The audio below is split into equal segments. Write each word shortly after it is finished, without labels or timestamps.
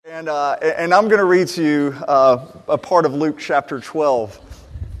And I'm going to read to you a part of Luke chapter 12,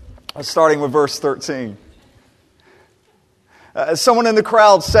 starting with verse 13. Someone in the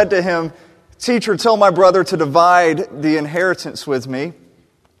crowd said to him, "Teacher, tell my brother to divide the inheritance with me."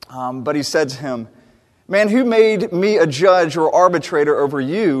 But he said to him, "Man, who made me a judge or arbitrator over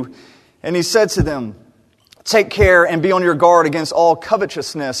you?" And he said to them, "Take care and be on your guard against all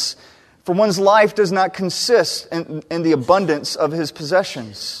covetousness, for one's life does not consist in the abundance of his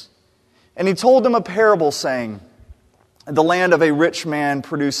possessions." And he told them a parable, saying, "The land of a rich man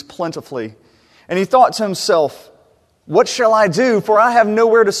produced plentifully. And he thought to himself, 'What shall I do? For I have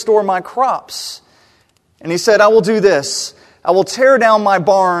nowhere to store my crops.' And he said, 'I will do this. I will tear down my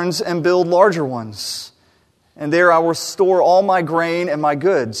barns and build larger ones. And there I will store all my grain and my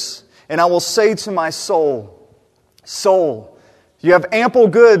goods. And I will say to my soul, Soul, you have ample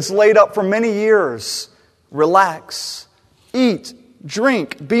goods laid up for many years. Relax, eat,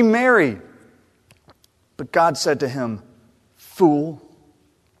 drink, be merry.' But God said to him, 'Fool,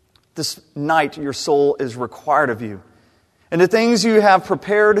 this night your soul is required of you. And the things you have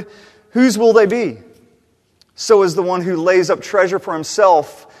prepared, whose will they be? So is the one who lays up treasure for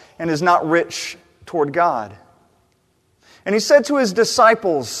himself and is not rich toward God.' And he said to his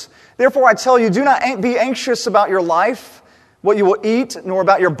disciples, 'Therefore I tell you, do not be anxious about your life, what you will eat, nor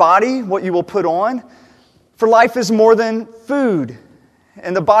about your body, what you will put on. For life is more than food,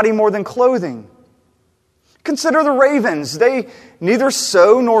 and the body more than clothing. Consider the ravens. They neither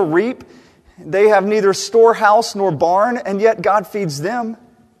sow nor reap. They have neither storehouse nor barn, and yet God feeds them.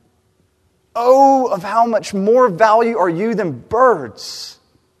 Oh, of how much more value are you than birds?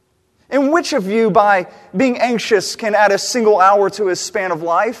 And which of you, by being anxious, can add a single hour to his span of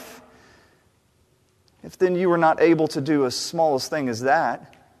life? If then you are not able to do as small a thing as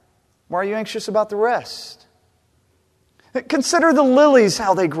that, why are you anxious about the rest? Consider the lilies,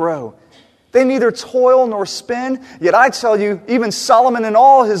 how they grow. They neither toil nor spin. Yet I tell you, even Solomon in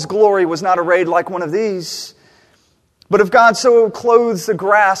all his glory was not arrayed like one of these. But if God so clothes the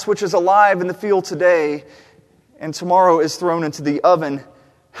grass which is alive in the field today, and tomorrow is thrown into the oven,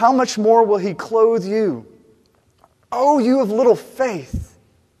 how much more will He clothe you? Oh, you of little faith!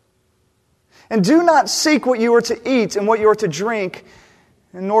 And do not seek what you are to eat and what you are to drink,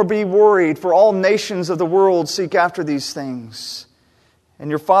 and nor be worried, for all nations of the world seek after these things. And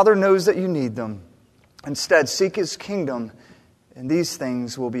your Father knows that you need them. Instead, seek His kingdom, and these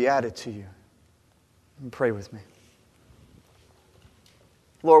things will be added to you." And pray with me.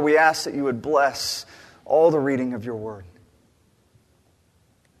 Lord, we ask that you would bless all the reading of your word.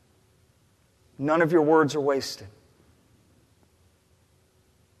 None of your words are wasted.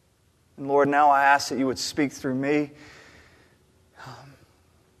 And Lord, now I ask that you would speak through me,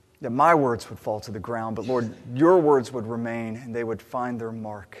 that my words would fall to the ground, but Lord, your words would remain and they would find their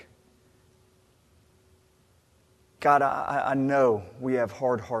mark. God, I know we have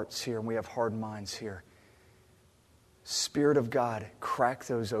hard hearts here and we have hard minds here. Spirit of God, crack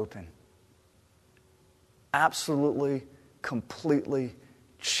those open. Absolutely, completely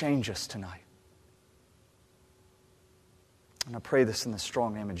change us tonight. And I pray this in the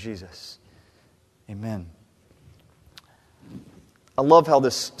strong name of Jesus. Amen. I love how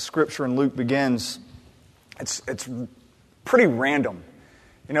this scripture in Luke begins. It's pretty random.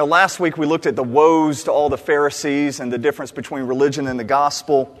 You know, last week we looked at the woes to all the Pharisees and the difference between religion and the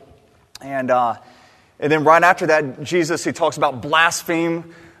gospel. And then right after that, Jesus, he talks about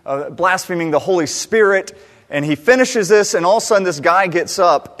blaspheming the Holy Spirit. And he finishes this, and all of a sudden this guy gets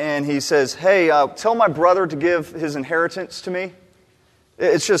up and he says, "Hey, tell my brother to give his inheritance to me."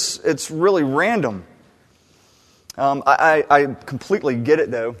 It's really random. I completely get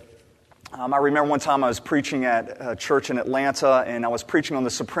it, though. I remember one time I was preaching at a church in Atlanta, and I was preaching on the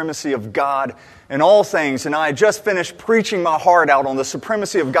supremacy of God in all things. And I had just finished preaching my heart out on the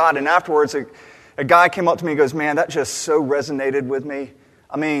supremacy of God, and afterwards a guy came up to me and goes, "Man, that just so resonated with me.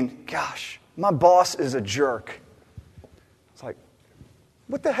 I mean, gosh, my boss is a jerk." It's like,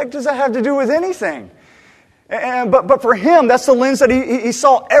 what the heck does that have to do with anything? But for him, that's the lens that he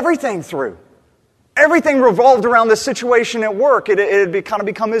saw everything through. Everything revolved around this situation at work. It had kind of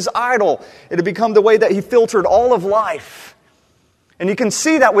become his idol. It had become the way that he filtered all of life. And you can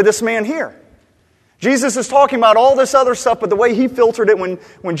see that with this man here. Jesus is talking about all this other stuff, but the way he filtered it,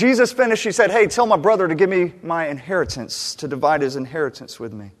 when Jesus finished, he said, "Hey, tell my brother to give me my inheritance, to divide his inheritance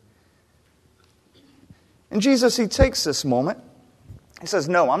with me." And Jesus, he takes this moment. He says,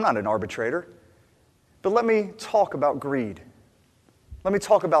 "No, I'm not an arbitrator. But let me talk about greed. Let me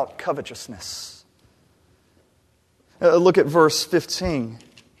talk about covetousness." Look at verse 15.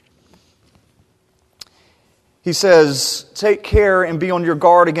 He says, "Take care and be on your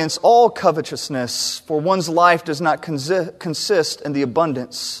guard against all covetousness, for one's life does not consist in the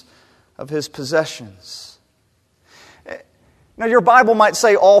abundance of his possessions." Now, your Bible might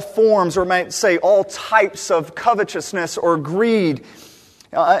say all forms or might say all types of covetousness or greed,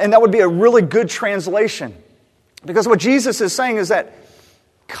 and that would be a really good translation. Because what Jesus is saying is that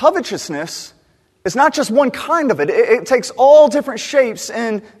covetousness is not just one kind of it. It takes all different shapes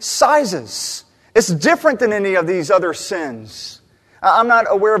and sizes. It's different than any of these other sins. I'm not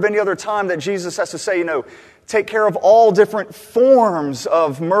aware of any other time that Jesus has to say, take care of all different forms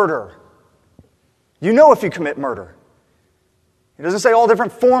of murder. You know if you commit murder. He doesn't say all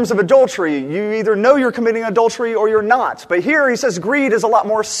different forms of adultery. You either know you're committing adultery or you're not. But here he says greed is a lot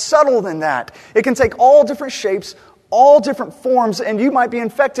more subtle than that. It can take all different shapes, all different forms, and you might be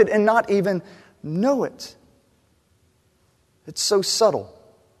infected and not even know it. It's so subtle.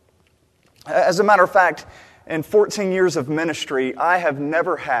 As a matter of fact, in 14 years of ministry, I have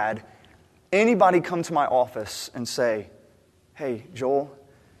never had anybody come to my office and say, "Hey, Joel,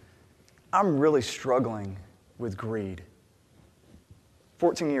 I'm really struggling with greed."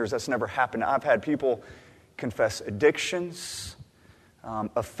 14 years, that's never happened. I've had people confess addictions,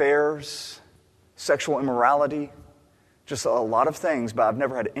 affairs, sexual immorality, just a lot of things, but I've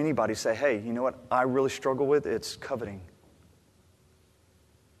never had anybody say, "Hey, you know what I really struggle with? It's coveting."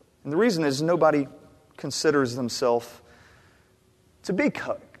 And the reason is nobody considers themselves to be a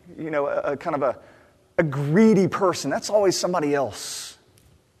kind of a greedy person. That's always somebody else.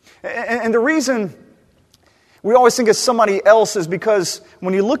 And the reason we always think of somebody else is because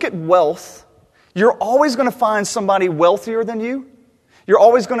when you look at wealth, you're always going to find somebody wealthier than you. You're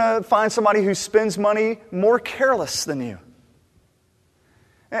always going to find somebody who spends money more careless than you.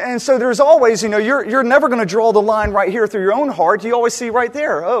 And so there's always, you're never going to draw the line right here through your own heart. You always see right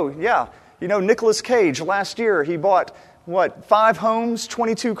there, oh, yeah, Nicolas Cage, last year, he bought, 5 homes,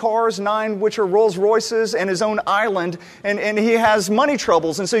 22 cars, 9 which are Rolls Royces, and his own island, and he has money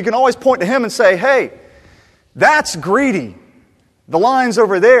troubles. And so you can always point to him and say, "Hey, that's greedy. The line's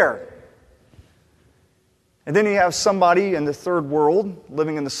over there." And then you have somebody in the third world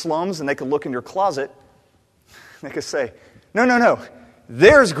living in the slums, and they can look in your closet, and they can say, No.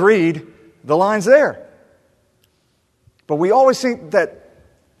 There's greed. The line's there. But we always think that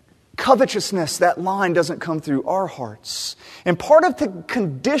covetousness, that line doesn't come through our hearts. And part of the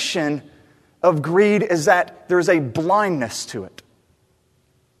condition of greed is that there's a blindness to it.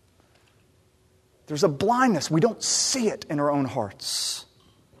 There's a blindness. We don't see it in our own hearts.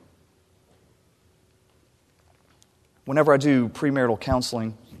 Whenever I do premarital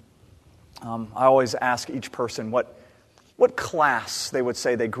counseling, I always ask each person what class they would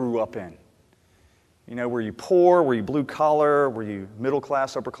say they grew up in. Were you poor? Were you blue collar? Were you middle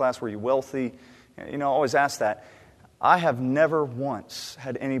class, upper class? Were you wealthy? I always ask that. I have never once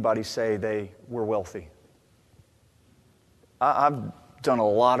had anybody say they were wealthy. I've done a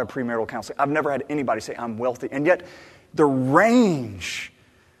lot of premarital counseling. I've never had anybody say I'm wealthy. And yet the range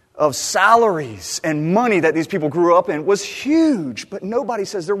of salaries and money that these people grew up in was huge. But nobody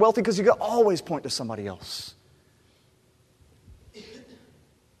says they're wealthy because you can always point to somebody else.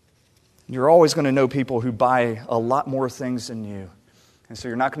 You're always going to know people who buy a lot more things than you. And so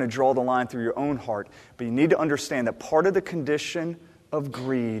you're not going to draw the line through your own heart. But you need to understand that part of the condition of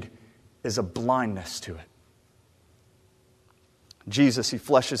greed is a blindness to it. Jesus, he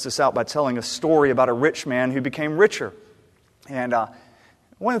fleshes this out by telling a story about a rich man who became richer. And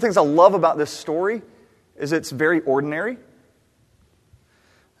one of the things I love about this story is it's very ordinary.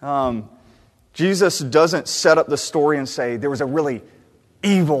 Jesus doesn't set up the story and say there was a really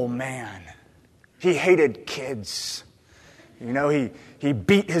evil man. He hated kids. He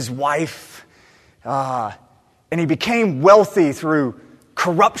beat his wife. And he became wealthy through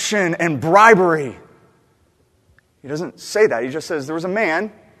corruption and bribery. He doesn't say that. He just says there was a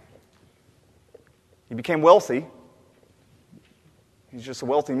man. He became wealthy. He's just a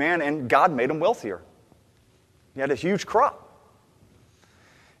wealthy man, and God made him wealthier. He had a huge crop.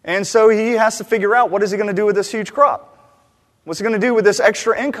 And so he has to figure out, what is he going to do with this huge crop? What's he going to do with this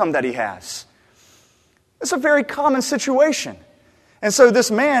extra income that he has? It's a very common situation. And so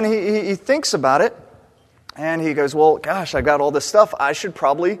this man, he thinks about it, and he goes, well, gosh, I got all this stuff. I should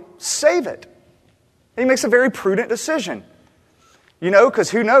probably save it. And he makes a very prudent decision. Because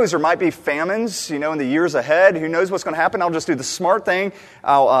who knows, there might be famines, in the years ahead. Who knows what's going to happen? I'll just do the smart thing.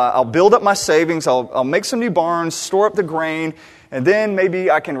 I'll build up my savings. I'll make some new barns, store up the grain, and then maybe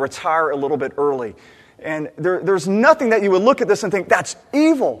I can retire a little bit early. And there's nothing that you would look at this and think, that's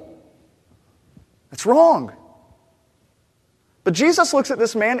evil. That's wrong. But Jesus looks at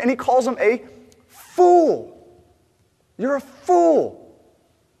this man and he calls him a fool. You're a fool.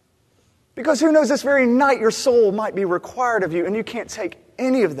 Because who knows, this very night your soul might be required of you, and you can't take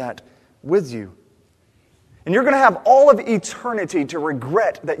any of that with you. And you're going to have all of eternity to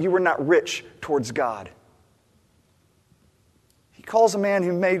regret that you were not rich towards God. He calls a man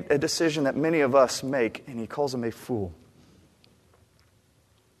who made a decision that many of us make, and he calls him a fool.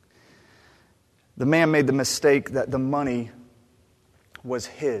 The man made the mistake that the money was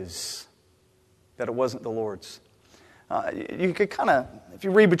his, that it wasn't the Lord's. You could kind of, if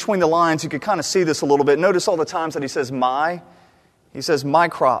you read between the lines, you could kind of see this a little bit. Notice all the times that he says my. He says my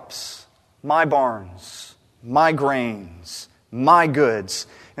crops, my barns, my grains, my goods.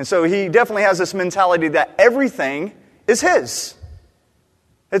 And so he definitely has this mentality that everything is his.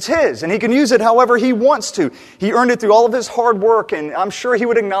 It's his, and he can use it however he wants to. He earned it through all of his hard work, and I'm sure he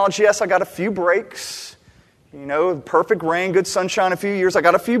would acknowledge, yes, I got a few breaks. You know, perfect rain, good sunshine a few years. I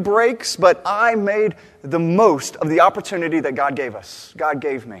got a few breaks, but I made the most of the opportunity that God gave us. God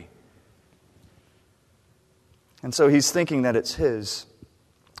gave me. And so he's thinking that it's his.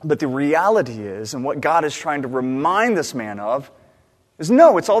 But the reality is, and what God is trying to remind this man of, is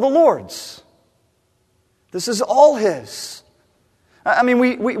no, it's all the Lord's. This is all his. I mean,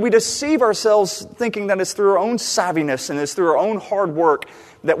 we deceive ourselves thinking that it's through our own savviness and it's through our own hard work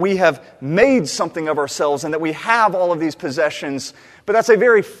that we have made something of ourselves and that we have all of these possessions. But that's a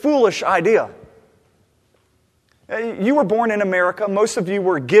very foolish idea. You were born in America. Most of you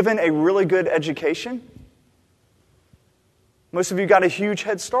were given a really good education. Most of you got a huge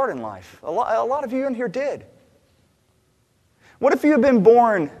head start in life. A lot of you in here did. What if you had been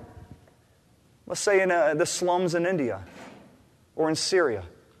born, let's say, in the slums in India? Or in Syria,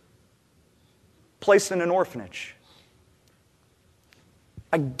 placed in an orphanage?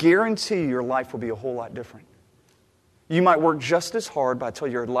 I guarantee your life will be a whole lot different. You might work just as hard, but I tell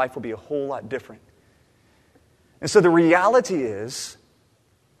you, your life will be a whole lot different. And so the reality is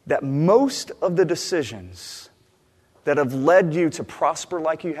that most of the decisions that have led you to prosper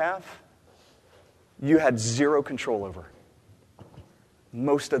like you have, you had zero control over.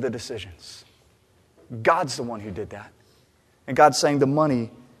 Most of the decisions. God's the one who did that. And God's saying the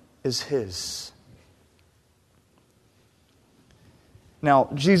money is his. Now,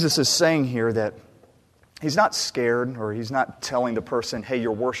 Jesus is saying here that he's not scared, or he's not telling the person, hey,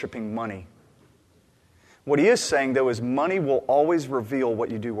 you're worshiping money. What he is saying, though, is money will always reveal what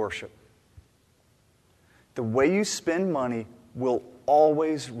you do worship. The way you spend money will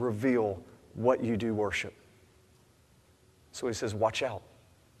always reveal what you do worship. So he says, watch out.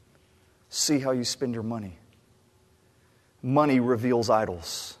 See how you spend your money. Money reveals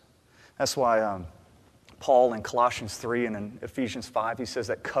idols. That's why Paul in Colossians 3 and in Ephesians 5, he says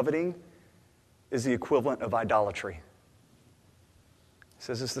that coveting is the equivalent of idolatry. He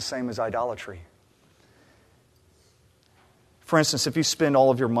says it's the same as idolatry. For instance, if you spend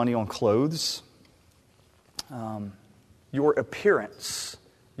all of your money on clothes, your appearance,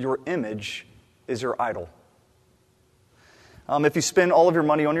 your image is your idol. If you spend all of your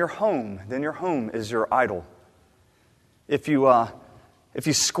money on your home, then your home is your idol. If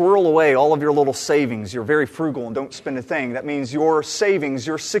you squirrel away all of your little savings, you're very frugal and don't spend a thing, that means your savings,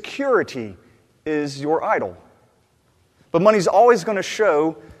 your security is your idol. But money's always going to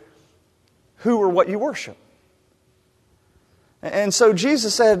show who or what you worship. And so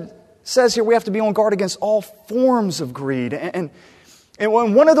Jesus says here we have to be on guard against all forms of greed. And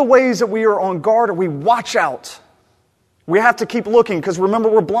one of the ways that we are on guard, or we watch out, we have to keep looking, because remember,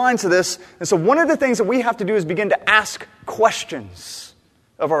 we're blind to this. And so one of the things that we have to do is begin to ask questions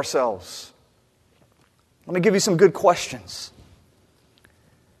of ourselves. Let me give you some good questions.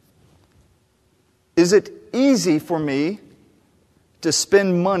 Is it easy for me to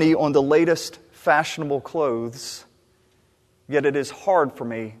spend money on the latest fashionable clothes, yet it is hard for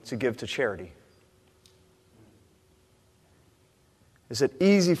me to give to charity? Is it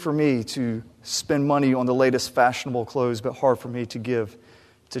easy for me to spend money on the latest fashionable clothes, but hard for me to give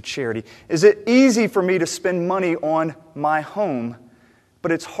to charity? Is it easy for me to spend money on my home,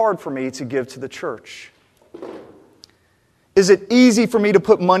 but it's hard for me to give to the church? Is it easy for me to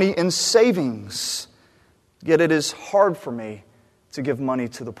put money in savings, yet it is hard for me to give money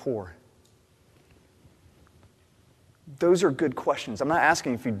to the poor? Those are good questions. I'm not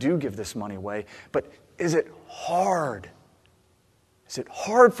asking if you do give this money away, but is it hard? Is it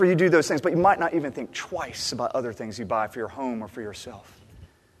hard for you to do those things, but you might not even think twice about other things you buy for your home or for yourself?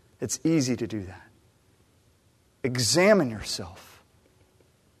 It's easy to do that. Examine yourself.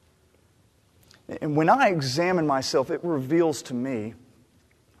 And when I examine myself, it reveals to me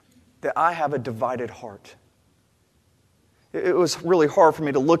that I have a divided heart. It was really hard for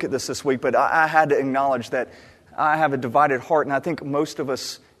me to look at this week, but I had to acknowledge that I have a divided heart, and I think most of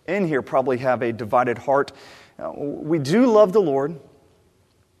us in here probably have a divided heart. We do love the Lord.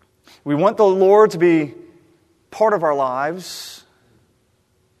 We want the Lord to be part of our lives.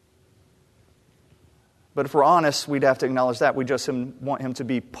 But if we're honest, we'd have to acknowledge that. We just want Him to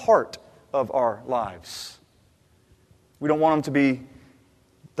be part of our lives. We don't want Him to be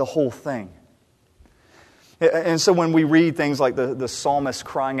the whole thing. And so when we read things like the psalmist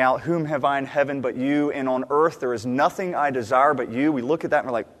crying out, "Whom have I in heaven but you? And on earth there is nothing I desire but you." We look at that and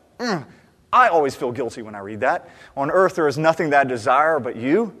we're like, I always feel guilty when I read that. On earth there is nothing that I desire but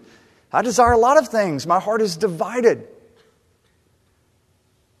you. I desire a lot of things. My heart is divided.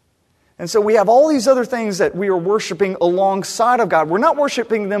 And so we have all these other things that we are worshiping alongside of God. We're not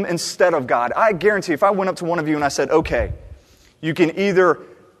worshiping them instead of God. I guarantee if I went up to one of you and I said, okay, you can either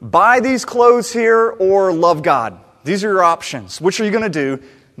buy these clothes here or love God. These are your options. Which are you going to do?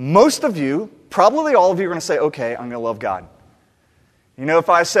 Most of you, probably all of you, are going to say, okay, I'm going to love God. You know, if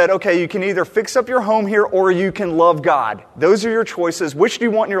I said, okay, you can either fix up your home here or you can love God. Those are your choices. Which do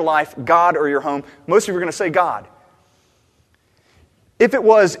you want in your life, God or your home? Most of you are going to say God. If it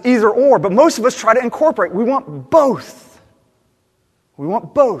was either or, but most of us try to incorporate. We want both. We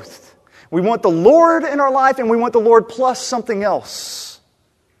want both. We want the Lord in our life and we want the Lord plus something else.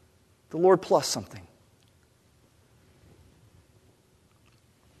 The Lord plus something.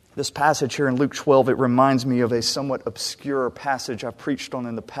 This passage here in Luke 12, it reminds me of a somewhat obscure passage I've preached on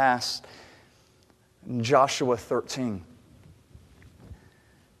in the past, in Joshua 13.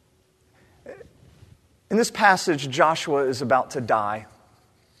 In this passage, Joshua is about to die.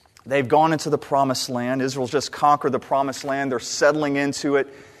 They've gone into the promised land. Israel's just conquered the promised land. They're settling into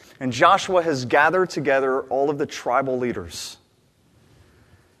it. And Joshua has gathered together all of the tribal leaders.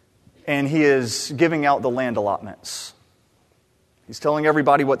 And he is giving out the land allotments. He's telling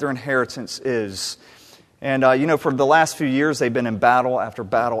everybody what their inheritance is. And, for the last few years, they've been in battle after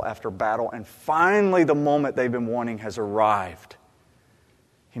battle after battle. And finally, the moment they've been wanting has arrived.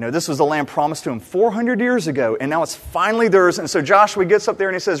 This was the land promised to them 400 years ago. And now it's finally theirs. And so Joshua gets up there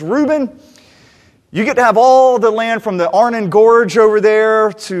and he says, Reuben, you get to have all the land from the Arnon Gorge over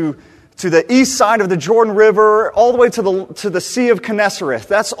there to the east side of the Jordan River, all the way to the Sea of Gennesareth.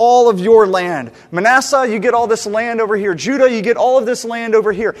 That's all of your land. Manasseh, you get all this land over here. Judah, you get all of this land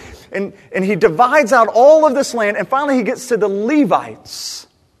over here. And he divides out all of this land, and finally he gets to the Levites.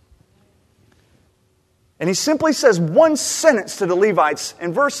 And he simply says one sentence to the Levites.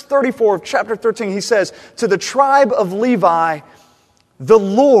 In verse 34 of chapter 13, he says, "To the tribe of Levi, the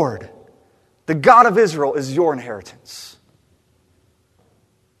Lord, the God of Israel, is your inheritance."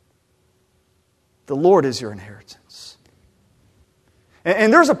 The Lord is your inheritance.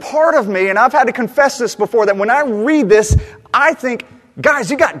 And there's a part of me, and I've had to confess this before, that when I read this, I think,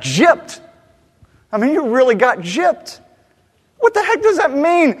 guys, you got gypped. I mean, you really got gypped. What the heck does that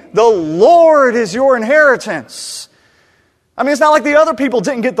mean? The Lord is your inheritance. I mean, it's not like the other people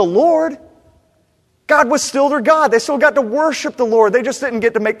didn't get the Lord. God was still their God. They still got to worship the Lord. They just didn't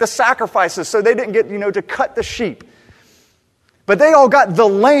get to make the sacrifices, so they didn't get, to cut the sheep. But they all got the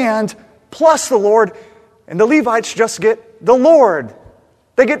land plus the Lord, and the Levites just get the Lord.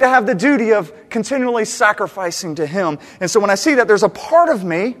 They get to have the duty of continually sacrificing to Him. And so when I see that, there's a part of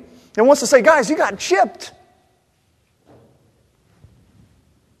me that wants to say, guys, you got gypped.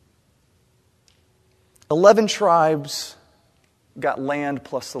 11 tribes got land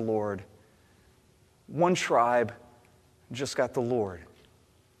plus the Lord. One tribe just got the Lord.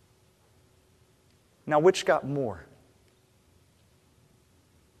 Now, which got more?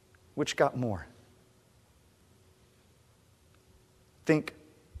 Which got more? Think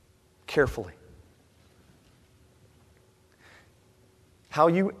carefully. How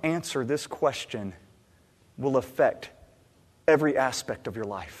you answer this question will affect every aspect of your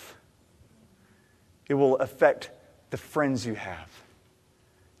life. It will affect the friends you have,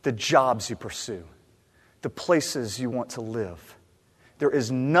 the jobs you pursue, the places you want to live. There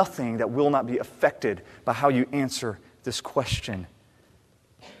is nothing that will not be affected by how you answer this question.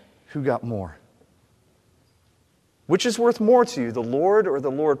 Who got more? Which is worth more to you, the Lord or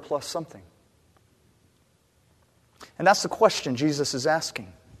the Lord plus something? And that's the question Jesus is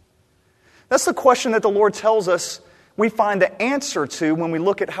asking. That's the question that the Lord tells us we find the answer to when we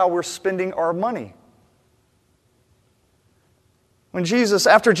look at how we're spending our money.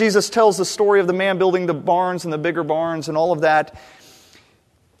 After Jesus tells the story of the man building the barns and the bigger barns and all of that,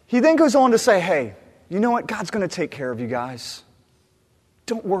 He then goes on to say, hey, you know what? God's going to take care of you guys.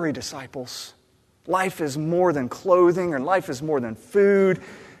 Don't worry, disciples. Life is more than clothing, or life is more than food.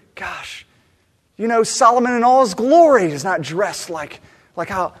 Gosh, Solomon in all his glory is not dressed like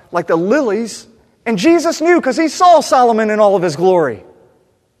the lilies. And Jesus knew because he saw Solomon in all of his glory.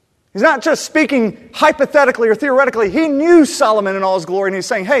 He's not just speaking hypothetically or theoretically. He knew Solomon in all his glory, and he's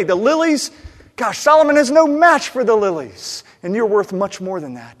saying, hey, the lilies, gosh, Solomon is no match for the lilies, and you're worth much more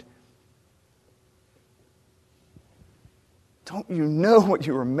than that. Don't you know what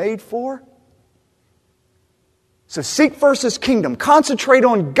you were made for? So seek first His kingdom, concentrate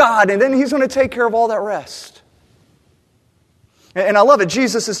on God, and then He's going to take care of all that rest. And I love it.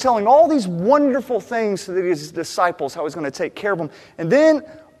 Jesus is telling all these wonderful things to His disciples, how He's going to take care of them. And then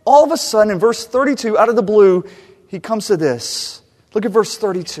all of a sudden, in verse 32, out of the blue, He comes to this. Look at verse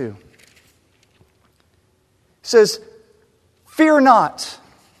 32. He says, "Fear not,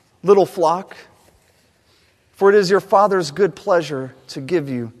 little flock, for it is your Father's good pleasure to give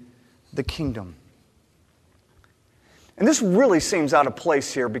you the kingdom." And this really seems out of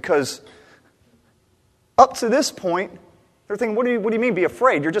place here because up to this point, they're thinking, what do you mean be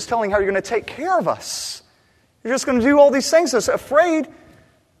afraid? You're just telling how you're going to take care of us. You're just going to do all these things. That's afraid?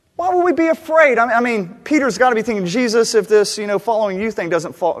 Why would we be afraid? I mean, Peter's got to be thinking, Jesus, if this, following you thing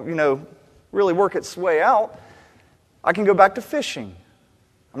doesn't really work its way out, I can go back to fishing.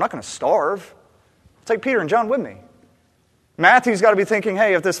 I'm not going to starve. I'll take Peter and John with me. Matthew's got to be thinking,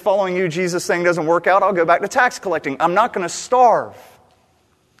 hey, if this following you Jesus thing doesn't work out, I'll go back to tax collecting. I'm not going to starve.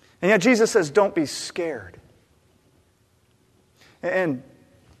 And yet Jesus says, don't be scared. And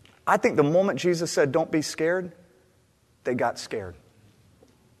I think the moment Jesus said, don't be scared, they got scared.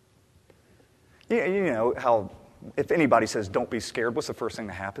 You know how if anybody says, don't be scared, what's the first thing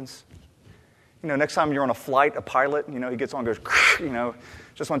that happens? Next time you're on a flight, a pilot, he gets on and goes,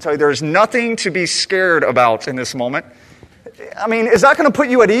 just want to tell you, there's nothing to be scared about in this moment. I mean, is that going to put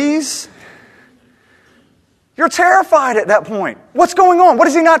you at ease? You're terrified at that point. What's going on? What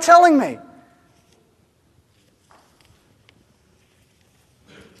is He not telling me?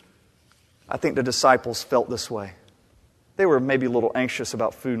 I think the disciples felt this way. They were maybe a little anxious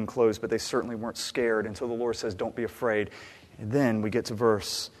about food and clothes, but they certainly weren't scared until the Lord says, don't be afraid. And then we get to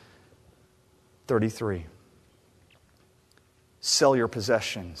verse 33. Sell your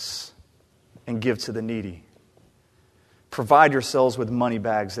possessions and give to the needy. Provide yourselves with money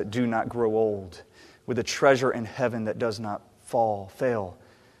bags that do not grow old, with a treasure in heaven that does not fail,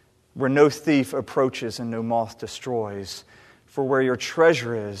 where no thief approaches and no moth destroys. For where your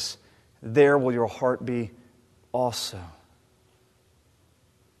treasure is, there will your heart be also.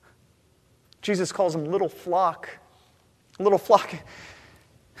 Jesus calls them little flock. Little flock.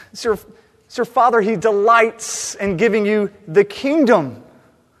 It's your Father. He delights in giving you the kingdom.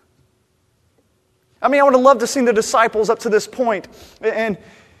 I mean, I would have loved to see the disciples up to this point. And,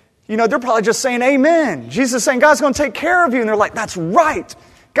 they're probably just saying amen. Jesus is saying, God's going to take care of you. And they're like, that's right.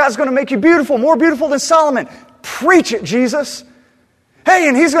 God's going to make you beautiful, more beautiful than Solomon. Preach it, Jesus. Hey,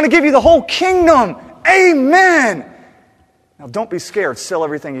 and He's going to give you the whole kingdom. Amen. Now, don't be scared. Sell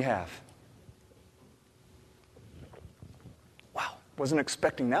everything you have. Wow, wasn't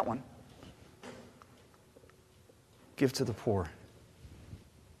expecting that one. Give to the poor.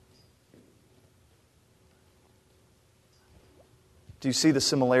 Do you see the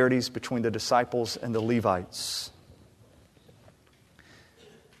similarities between the disciples and the Levites?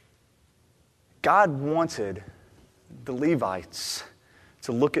 God wanted the Levites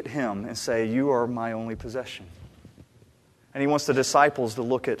to look at Him and say, you are my only possession. And He wants the disciples to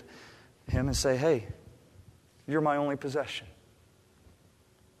look at Him and say, hey, you're my only possession.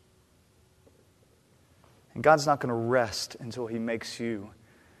 And God's not going to rest until He makes you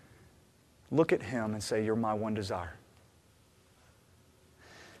look at Him and say, you're my one desire.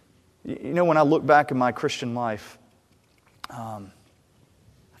 When I look back in my Christian life, I've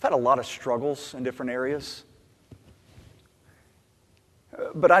had a lot of struggles in different areas.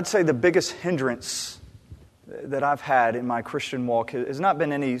 But I'd say the biggest hindrance that I've had in my Christian walk has not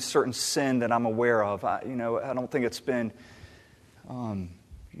been any certain sin that I'm aware of. I don't think it's been,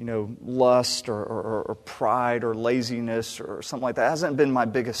 lust or pride or laziness or something like that. It hasn't been my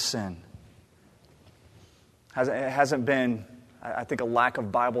biggest sin. It hasn't been, I think, a lack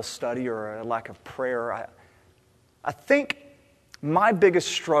of Bible study or a lack of prayer. I think my biggest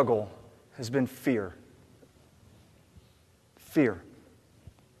struggle has been fear. Fear.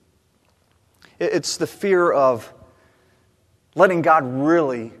 It's the fear of letting God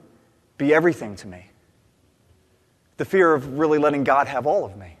really be everything to me. The fear of really letting God have all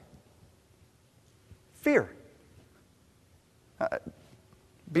of me. Fear.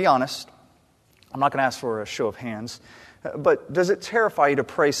 Be honest. I'm not going to ask for a show of hands. But does it terrify you to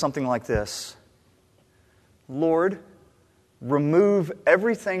pray something like this? Lord, remove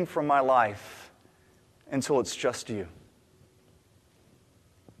everything from my life until it's just you.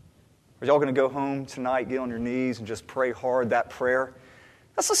 Are y'all going to go home tonight, get on your knees, and just pray hard that prayer?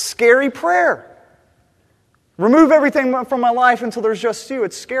 That's a scary prayer. Remove everything from my life until there's just you.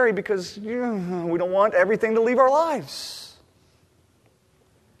 It's scary because we don't want everything to leave our lives.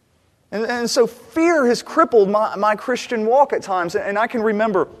 And so fear has crippled my Christian walk at times. And I can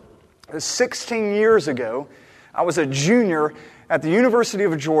remember 16 years ago, I was a junior at the University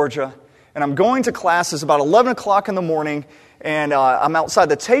of Georgia, and I'm going to classes about 11 o'clock in the morning, and I'm outside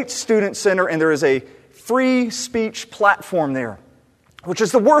the Tate Student Center, and there is a free speech platform there, which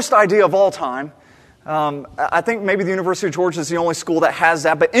is the worst idea of all time. I think maybe the University of Georgia is the only school that has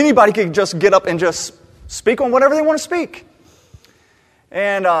that, but anybody can just get up and just speak on whatever they want to speak.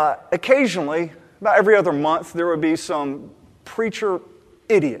 And occasionally, about every other month, there would be some preacher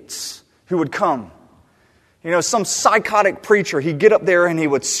idiots who would come. Some psychotic preacher, he'd get up there and he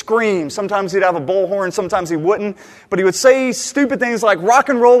would scream. Sometimes he'd have a bullhorn, sometimes he wouldn't. But he would say stupid things like, rock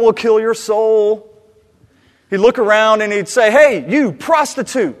and roll will kill your soul. He'd look around and he'd say, hey, you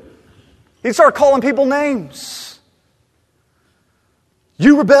prostitute. He'd start calling people names.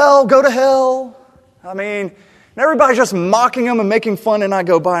 You rebel, go to hell. And everybody's just mocking him and making fun, and I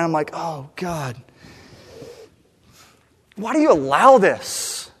go by and I'm like, oh, God. Why do you allow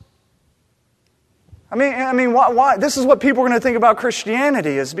this? Why? This is what people are going to think about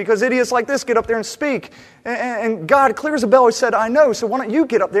Christianity, is because idiots like this get up there and speak. And God clear as a bell, He said, I know, so why don't you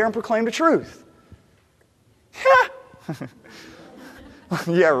get up there and proclaim the truth? Yeah.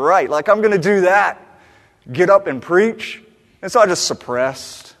 Yeah, right. Like I'm going to do that. Get up and preach. And so I just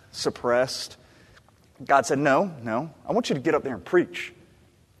suppressed. God said, no. I want you to get up there and preach.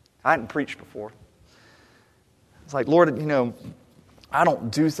 I hadn't preached before. It's like, Lord, I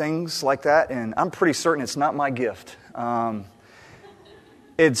don't do things like that, and I'm pretty certain it's not my gift. I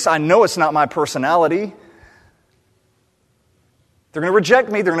know it's not my personality. They're going to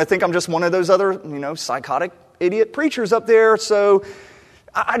reject me. They're going to think I'm just one of those other, psychotic idiot preachers up there. So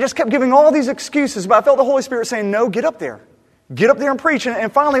I just kept giving all these excuses, but I felt the Holy Spirit saying, no, get up there. Get up there and preach.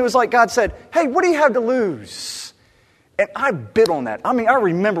 And finally it was like God said, hey, what do you have to lose? And I bit on that. I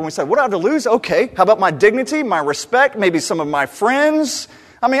remember when He said, what do I have to lose? Okay, how about my dignity, my respect, maybe some of my friends?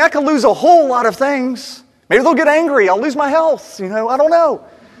 I could lose a whole lot of things. Maybe they'll get angry. I'll lose my health. I don't know.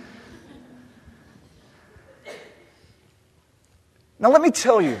 Now let me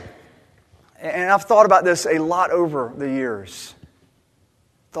tell you, and I've thought about this a lot over the years.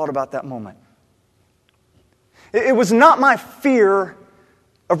 Thought about that moment. It was not my fear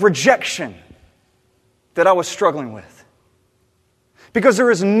of rejection that I was struggling with. Because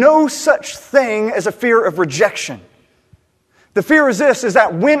there is no such thing as a fear of rejection. The fear is this, is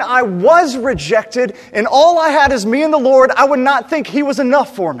that when I was rejected and all I had is me and the Lord, I would not think He was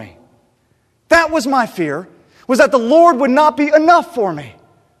enough for me. That was my fear, was that the Lord would not be enough for me.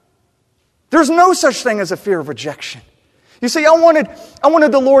 There's no such thing as a fear of rejection. You see, I wanted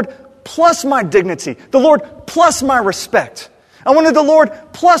the Lord plus my dignity, the Lord plus my respect. I wanted the Lord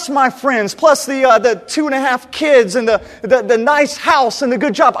plus my friends, plus the 2.5 kids and the nice house and the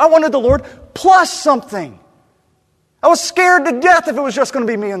good job. I wanted the Lord plus something. I was scared to death if it was just going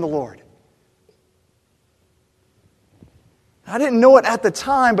to be me and the Lord. I didn't know it at the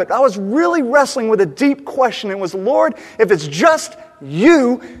time, but I was really wrestling with a deep question. It was, Lord, if it's just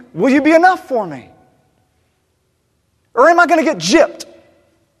You, will You be enough for me? Or am I going to get gypped?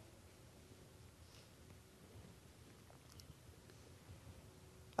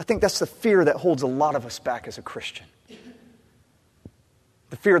 I think that's the fear that holds a lot of us back as a Christian.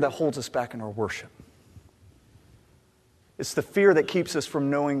 The fear that holds us back in our worship. It's the fear that keeps us from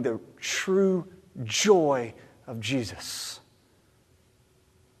knowing the true joy of Jesus.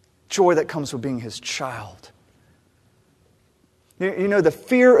 Joy that comes with being His child. The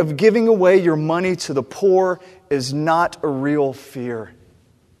fear of giving away your money to the poor is not a real fear.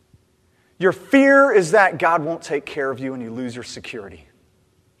 Your fear is that God won't take care of you and you lose your security.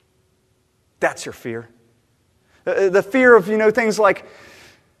 That's your fear. The fear of, things like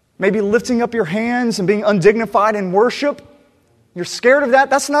maybe lifting up your hands and being undignified in worship. You're scared of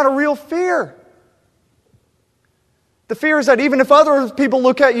that. That's not a real fear. The fear is that even if other people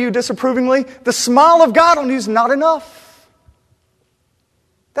look at you disapprovingly, the smile of God on you is not enough.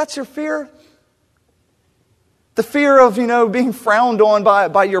 That's your fear. The fear of, being frowned on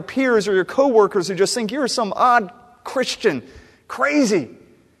by your peers or your coworkers who just think you're some odd Christian, crazy.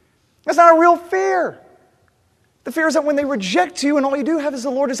 That's not a real fear. The fear is that when they reject you and all you do have is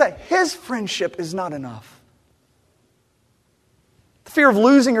the Lord, is that His friendship is not enough. The fear of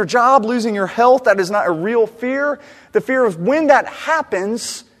losing your job, losing your health, that is not a real fear. The fear of when that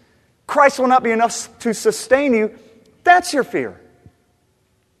happens, Christ will not be enough to sustain you. That's your fear.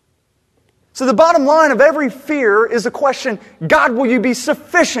 So the bottom line of every fear is the question, God, will you be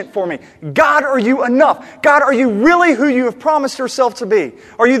sufficient for me? God, are you enough? God, are you really who you have promised yourself to be?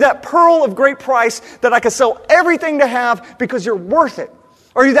 Are you that pearl of great price that I could sell everything to have because you're worth it?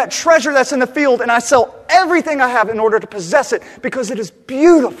 Are you that treasure that's in the field and I sell everything I have in order to possess it because it is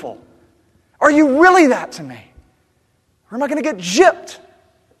beautiful? Are you really that to me? Or am I going to get gypped?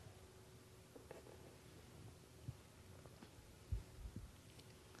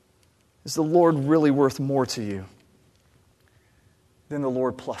 Is the Lord really worth more to you than the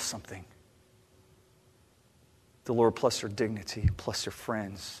Lord plus something? The Lord plus your dignity, plus your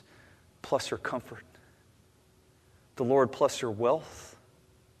friends, plus your comfort. The Lord plus your wealth,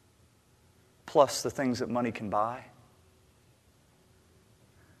 plus the things that money can buy?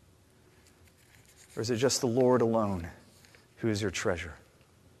 Or is it just the Lord alone who is your treasure?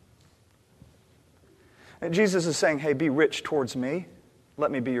 And Jesus is saying, hey, be rich towards me. Let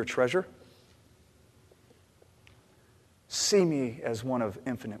me be your treasure. See me as one of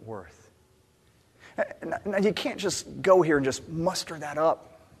infinite worth. Now, you can't just go here and just muster that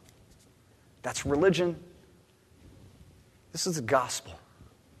up. That's religion. This is the gospel.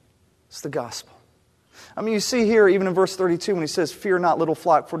 It's the gospel. I mean, you see here, even in verse 32, when he says, fear not, little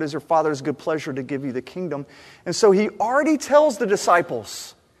flock, for it is your Father's good pleasure to give you the kingdom. And so he already tells the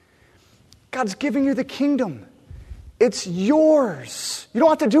disciples, God's giving you the kingdom. It's yours. You don't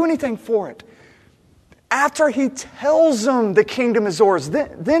have to do anything for it. After he tells them the kingdom is yours,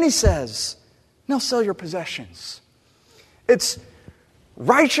 then he says, now sell your possessions. It's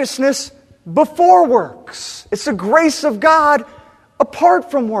righteousness before works. It's the grace of God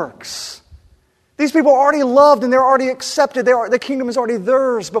apart from works. These people are already loved and they're already accepted. The kingdom is already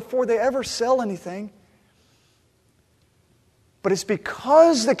theirs before they ever sell anything. But it's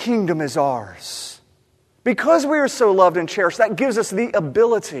because the kingdom is ours, because we are so loved and cherished, that gives us the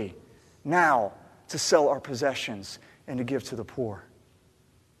ability now to sell our possessions and to give to the poor.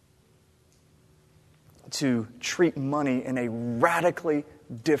 To treat money in a radically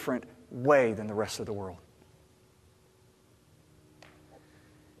different way than the rest of the world.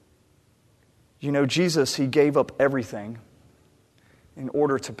 You know, Jesus, he gave up everything in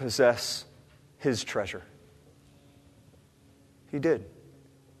order to possess his treasure. He did.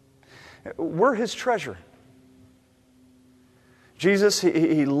 We're his treasure. Jesus,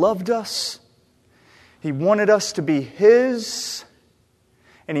 he loved us. He wanted us to be his.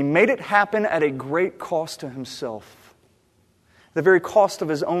 And he made it happen at a great cost to himself. The very cost of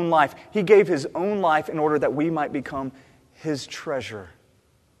his own life. He gave his own life in order that we might become his treasure.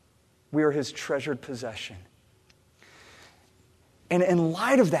 We are his treasured possession. And in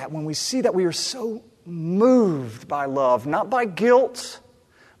light of that, when we see that we are so moved by love, not by guilt,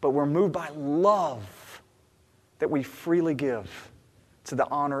 but we're moved by love, that we freely give to the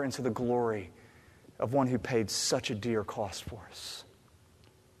honor and to the glory of one who paid such a dear cost for us.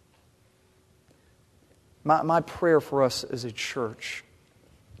 My prayer for us as a church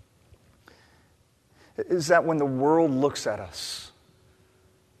is that when the world looks at us,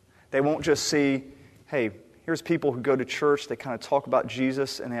 they won't just see, hey, here's people who go to church, they kind of talk about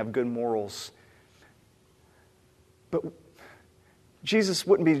Jesus, and they have good morals. But Jesus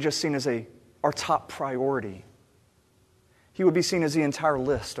wouldn't be just seen as our top priority. He would be seen as the entire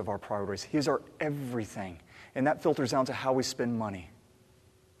list of our priorities. He is our everything. And that filters down to how we spend money.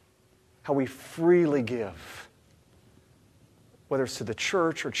 How we freely give. Whether it's to the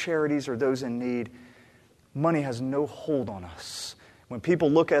church or charities or those in need, money has no hold on us. When people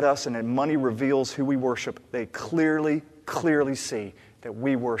look at us and then money reveals who we worship, they clearly see that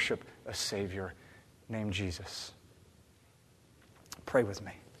we worship a Savior named Jesus. Pray with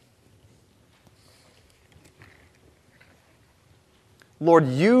me. Lord,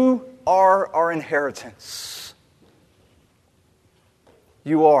 you are our inheritance.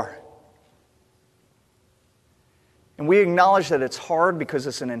 You are. And we acknowledge that it's hard because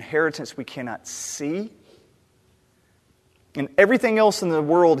it's an inheritance we cannot see. And everything else in the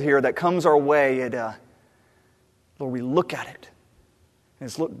world here that comes our way, Lord, we look at it. And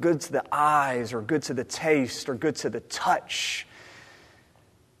it's look good to the eyes or good to the taste or good to the touch.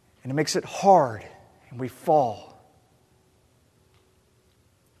 And it makes it hard and we fall.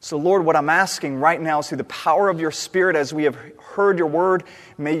 So Lord, what I'm asking right now is through the power of your Spirit as we have heard your word,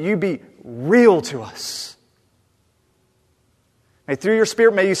 may you be real to us. May through your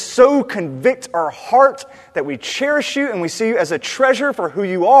Spirit, may you so convict our heart that we cherish you and we see you as a treasure for who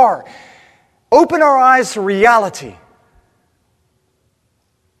you are. Open our eyes to reality.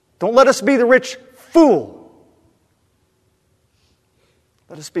 Don't let us be the rich fool.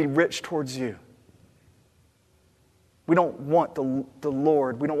 Let us be rich towards you. We don't want the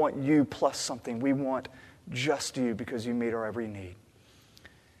Lord. We don't want you plus something. We want just you because you meet our every need.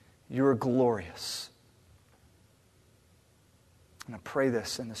 You are glorious. And I pray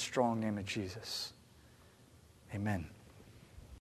this in the strong name of Jesus. Amen.